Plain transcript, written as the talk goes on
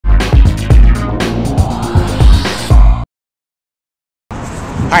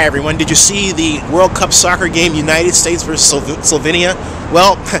Hi everyone, did you see the World Cup soccer game United States versus Slovenia?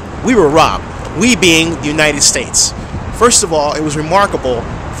 Well, we were robbed. We being the United States. First of all, it was remarkable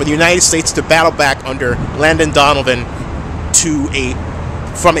for the United States to battle back under Landon Donovan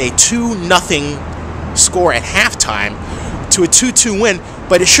from a 2-0 score at halftime to a 2-2 win,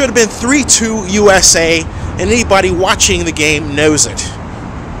 but it should have been 3-2 USA, and anybody watching the game knows it.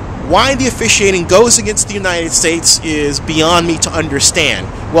 Why the officiating goes against the United States is beyond me to understand.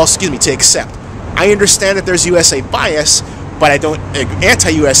 Well, excuse me, to accept. I understand that there's USA bias, but I don't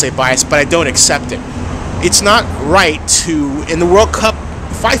anti-USA bias, but I don't accept it. It's not right to, in the World Cup,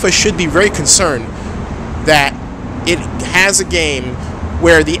 FIFA should be very concerned that it has a game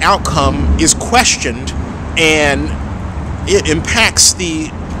where the outcome is questioned and it impacts the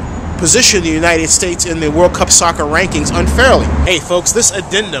position of the United States in the World Cup soccer rankings unfairly. Hey folks, this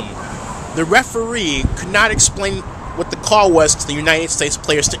addendum, the referee could not explain what the call was to the United States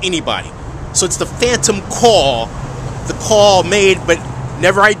players to anybody. So it's the phantom call, the call made but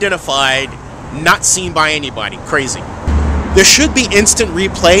never identified, not seen by anybody. Crazy. There should be instant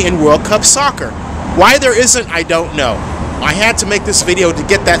replay in World Cup soccer. Why there isn't, I don't know. I had to make this video to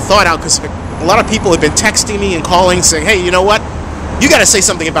get that thought out because a lot of people have been texting me and calling saying, hey, you know what? You got to say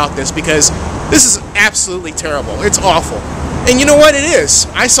something about this because this is absolutely terrible. It's awful. And you know what? It is.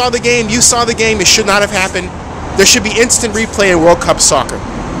 I saw the game. You saw the game. It should not have happened. There should be instant replay in World Cup soccer.